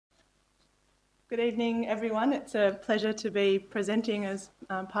Good evening, everyone. It's a pleasure to be presenting as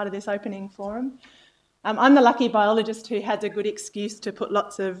part of this opening forum. I'm the lucky biologist who had a good excuse to put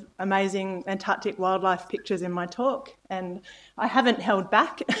lots of amazing Antarctic wildlife pictures in my talk, and I haven't held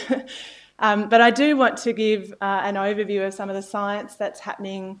back. But I do want to give an overview of some of the science that's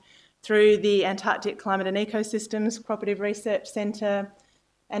happening through the Antarctic Climate and Ecosystems Cooperative Research Centre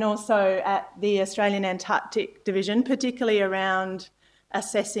and also at the Australian Antarctic Division, particularly around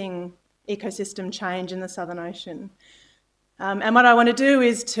assessing ecosystem change in the Southern Ocean. And what I want to do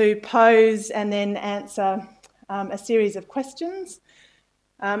is to pose and then answer a series of questions.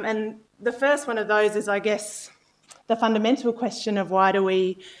 And the first one of those is, I guess, the fundamental question of why do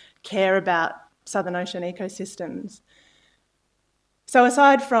we care about Southern Ocean ecosystems? So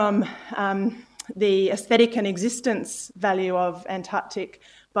aside from the aesthetic and existence value of Antarctic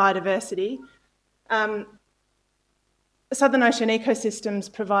biodiversity, Southern Ocean ecosystems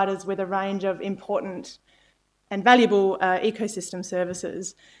provide us with a range of important and valuable ecosystem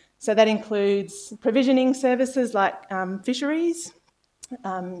services. So that includes provisioning services like fisheries.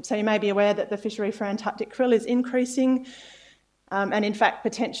 So you may be aware that the fishery for Antarctic krill is increasing, and in fact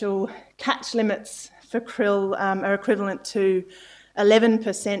potential catch limits for krill are equivalent to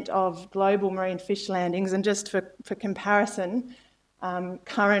 11% of global marine fish landings. And just for comparison,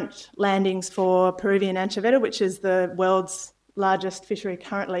 current landings for Peruvian anchoveta, which is the world's largest fishery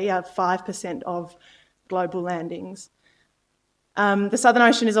currently, are 5% of global landings. The Southern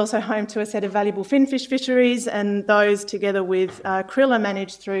Ocean is also home to a set of valuable finfish fisheries, and those, together with krill, are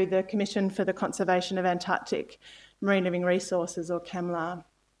managed through the Commission for the Conservation of Antarctic Marine Living Resources, or CAMLAR.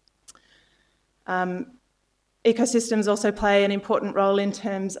 Ecosystems also play an important role in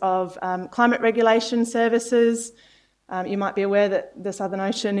terms of climate regulation services. You might be aware that the Southern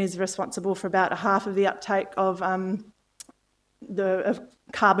Ocean is responsible for about half of the uptake of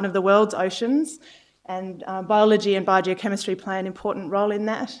carbon of the world's oceans, and biology and biogeochemistry play an important role in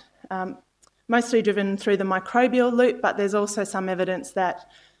that, mostly driven through the microbial loop, but there's also some evidence that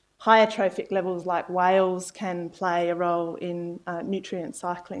higher trophic levels like whales can play a role in nutrient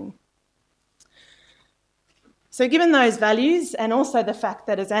cycling. So given those values, and also the fact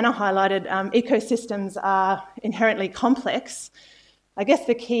that, as Anna highlighted, ecosystems are inherently complex, I guess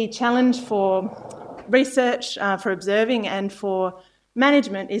the key challenge for research, for observing and for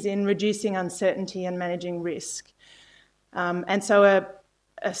management is in reducing uncertainty and managing risk. And so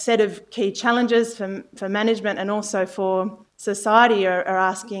a set of key challenges for management and also for society are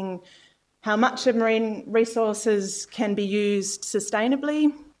asking how much of marine resources can be used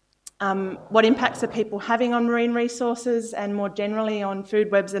sustainably, what impacts are people having on marine resources and more generally on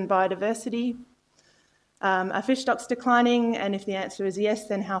food webs and biodiversity? Are fish stocks declining? And if the answer is yes,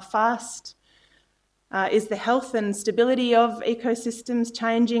 then how fast? Is the health and stability of ecosystems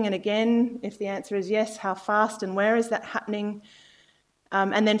changing? And again, if the answer is yes, how fast and where is that happening?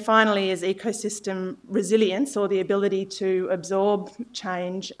 And then finally, is ecosystem resilience, or the ability to absorb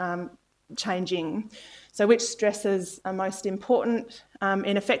change, changing? So which stresses are most important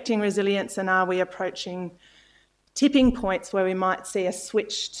in affecting resilience, and are we approaching tipping points where we might see a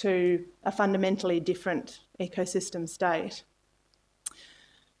switch to a fundamentally different ecosystem state?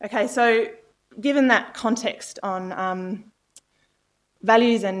 Okay, so given that context on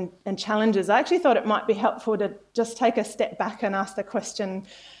values and challenges, I actually thought it might be helpful to just take a step back and ask the question,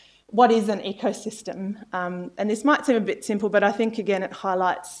 what is an ecosystem? And this might seem a bit simple, but I think, again, it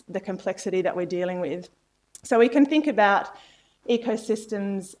highlights the complexity that we're dealing with. So we can think about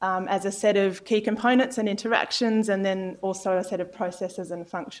ecosystems as a set of key components and interactions, and then also a set of processes and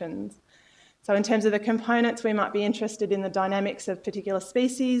functions. So in terms of the components, we might be interested in the dynamics of particular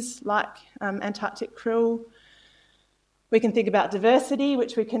species, like Antarctic krill. We can think about diversity,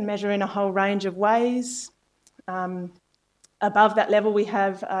 which we can measure in a whole range of ways. Above that level, we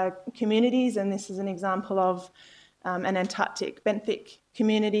have communities, and this is an example of an Antarctic benthic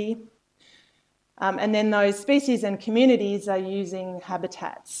community. And then those species and communities are using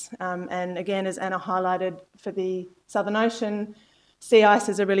habitats. And again, as Anna highlighted, for the Southern Ocean, sea ice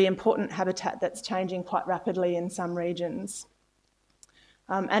is a really important habitat that's changing quite rapidly in some regions.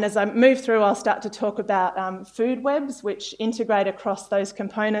 And as I move through, I'll start to talk about food webs, which integrate across those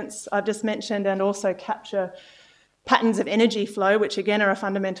components I've just mentioned and also capture patterns of energy flow, which again are a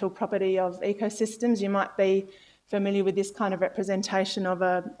fundamental property of ecosystems. You might be familiar with this kind of representation of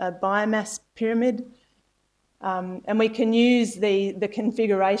a biomass pyramid. And we can use the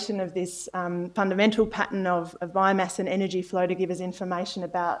configuration of this fundamental pattern of biomass and energy flow to give us information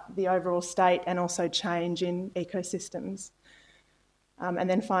about the overall state and also change in ecosystems. And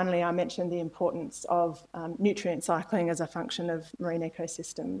then finally, I mentioned the importance of nutrient cycling as a function of marine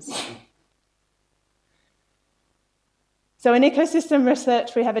ecosystems. So in ecosystem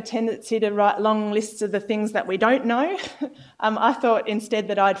research, we have a tendency to write long lists of the things that we don't know. I thought instead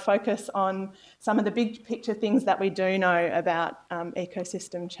that I'd focus on some of the big picture things that we do know about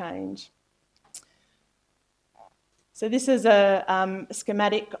ecosystem change. So this is a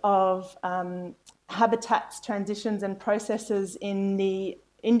schematic of habitats, transitions and processes in the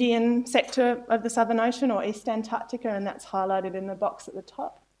Indian sector of the Southern Ocean, or East Antarctica, and that's highlighted in the box at the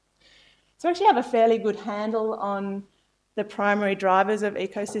top. So we actually have a fairly good handle on the primary drivers of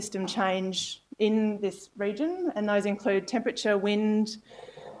ecosystem change in this region, and those include temperature, wind,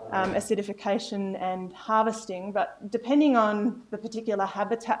 acidification and harvesting. But depending on the particular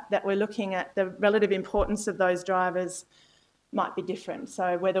habitat that we're looking at, the relative importance of those drivers might be different.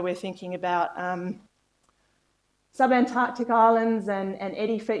 So whether we're thinking about subantarctic islands and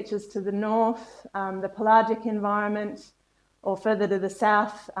eddy features to the north, the pelagic environment, or further to the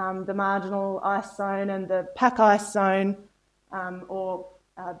south, the marginal ice zone and the pack ice zone, or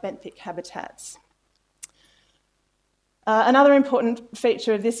benthic habitats. Another important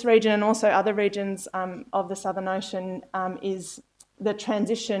feature of this region and also other regions of the Southern Ocean is the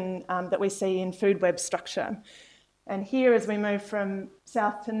transition that we see in food web structure. And here, as we move from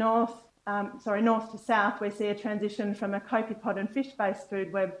north to south, we see a transition from a copepod and fish-based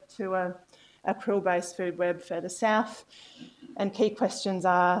food web to a krill-based food web further south. And key questions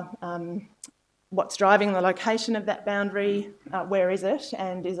are what's driving the location of that boundary, where is it,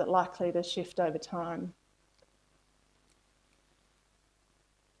 and is it likely to shift over time?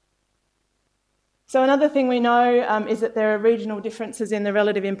 So another thing we know is that there are regional differences in the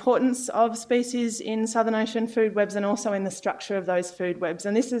relative importance of species in Southern Ocean food webs and also in the structure of those food webs.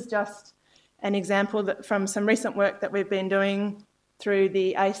 And this is just an example from some recent work that we've been doing through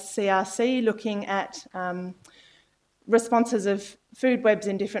the ACE CRC, looking at responses of food webs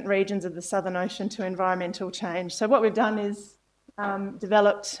in different regions of the Southern Ocean to environmental change. So what we've done is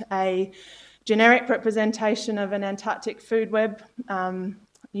developed a generic representation of an Antarctic food web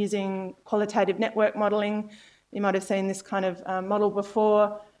using qualitative network modelling. You might have seen this kind of model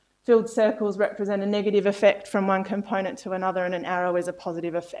before. Filled circles represent a negative effect from one component to another, and an arrow is a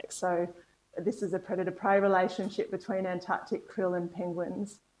positive effect. So this is a predator-prey relationship between Antarctic krill and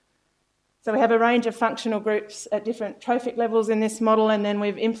penguins. So we have a range of functional groups at different trophic levels in this model, and then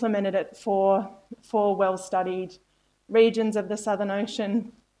we've implemented it for well-studied regions of the Southern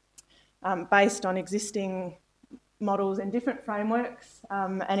Ocean based on existing models in different frameworks.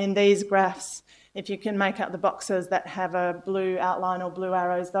 And in these graphs, if you can make out the boxes that have a blue outline or blue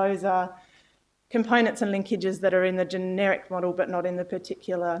arrows, those are components and linkages that are in the generic model but not in the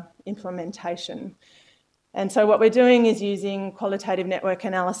particular implementation. And so what we're doing is using qualitative network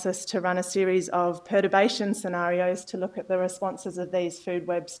analysis to run a series of perturbation scenarios to look at the responses of these food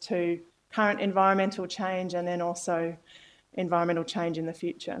webs to current environmental change and then also environmental change in the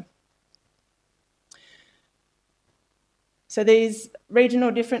future. So these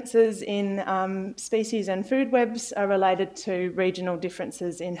regional differences in species and food webs are related to regional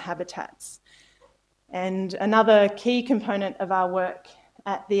differences in habitats. And another key component of our work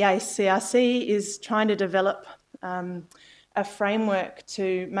at the ACE CRC is trying to develop a framework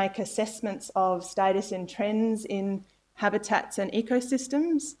to make assessments of status and trends in habitats and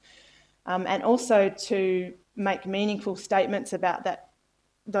ecosystems, and also to make meaningful statements about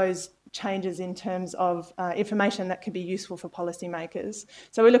those changes in terms of information that can be useful for policymakers.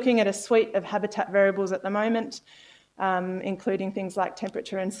 So we're looking at a suite of habitat variables at the moment, including things like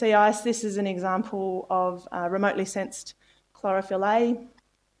temperature and sea ice. This is an example of remotely sensed chlorophyll A.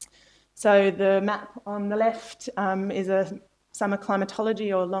 So the map on the left is a summer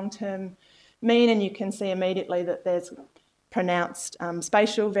climatology or long-term mean, and you can see immediately that there's pronounced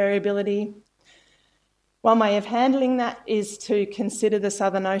spatial variability. One way of handling that is to consider the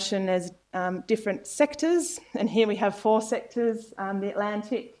Southern Ocean as different sectors, and here we have 4 sectors, the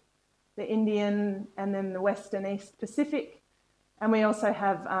Atlantic, the Indian, and then the West and East Pacific. And we also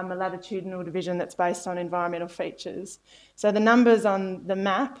have a latitudinal division that's based on environmental features. So the numbers on the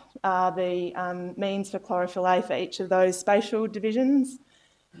map are the means for chlorophyll A for each of those spatial divisions.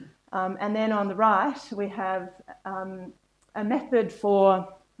 And then on the right, we have a method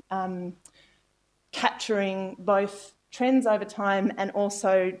for capturing both trends over time and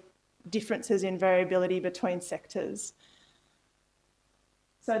also differences in variability between sectors.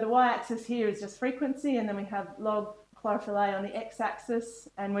 So the y-axis here is just frequency, and then we have log chlorophyll A on the x-axis,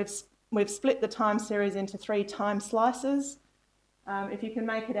 and we've split the time series into 3 time slices. If you can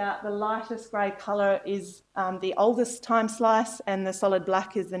make it out, the lightest grey colour is the oldest time slice, and the solid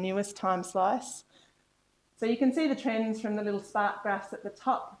black is the newest time slice. So you can see the trends from the little spark graphs at the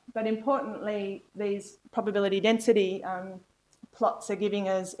top, but importantly, these probability density plots are giving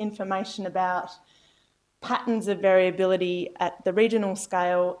us information about patterns of variability at the regional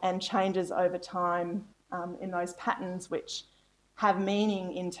scale and changes over time in those patterns, which have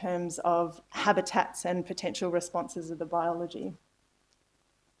meaning in terms of habitats and potential responses of the biology.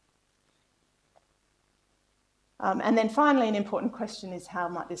 And then finally, an important question is how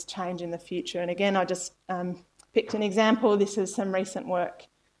might this change in the future? And again, I just picked an example. This is some recent work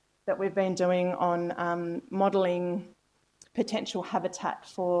that we've been doing on modelling potential habitat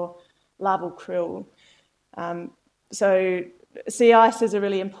for larval krill. So sea ice is a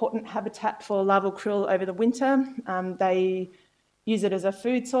really important habitat for larval krill over the winter. They use it as a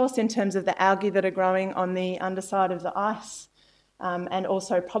food source in terms of the algae that are growing on the underside of the ice, and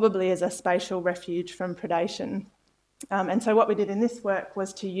also probably as a spatial refuge from predation. And so what we did in this work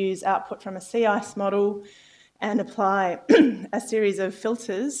was to use output from a sea ice model and apply a series of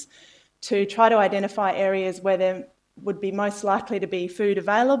filters to try to identify areas where there would be most likely to be food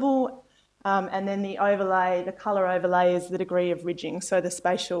available, and then the overlay, the colour overlay, is the degree of ridging, so the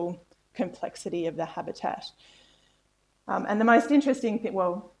spatial complexity of the habitat. And the most interesting thing,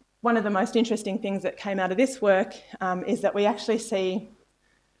 well, one of the most interesting things that came out of this work is that we actually see,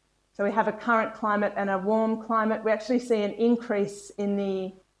 so we have a current climate and a warm climate, we actually see an increase in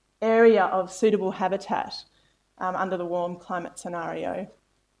the area of suitable habitat under the warm climate scenario.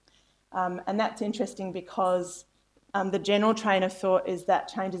 And that's interesting because the general train of thought is that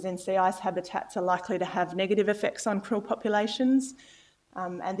changes in sea ice habitats are likely to have negative effects on krill populations.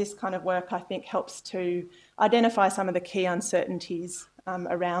 And this kind of work, I think, helps to identify some of the key uncertainties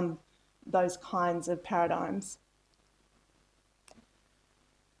around those kinds of paradigms.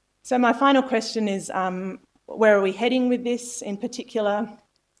 So my final question is, where are we heading with this in particular,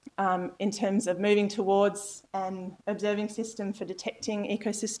 in terms of moving towards an observing system for detecting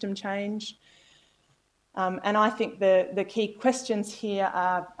ecosystem change? And I think the key questions here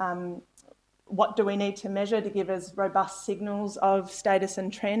are, what do we need to measure to give us robust signals of status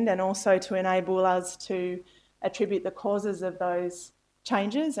and trend, and also to enable us to attribute the causes of those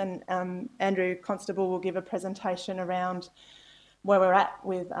changes? And Andrew Constable will give a presentation around where we're at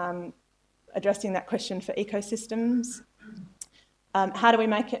with addressing that question for ecosystems. How do we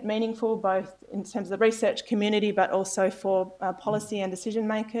make it meaningful, both in terms of the research community, but also for policy and decision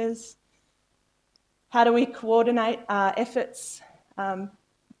makers? How do we coordinate our efforts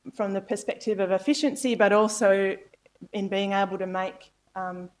from the perspective of efficiency, but also in being able to make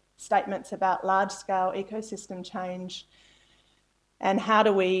statements about large-scale ecosystem change? And how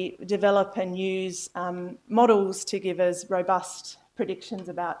do we develop and use models to give us robust predictions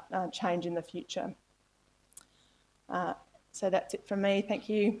about change in the future? So that's it from me. Thank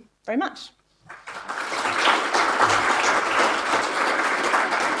you very much.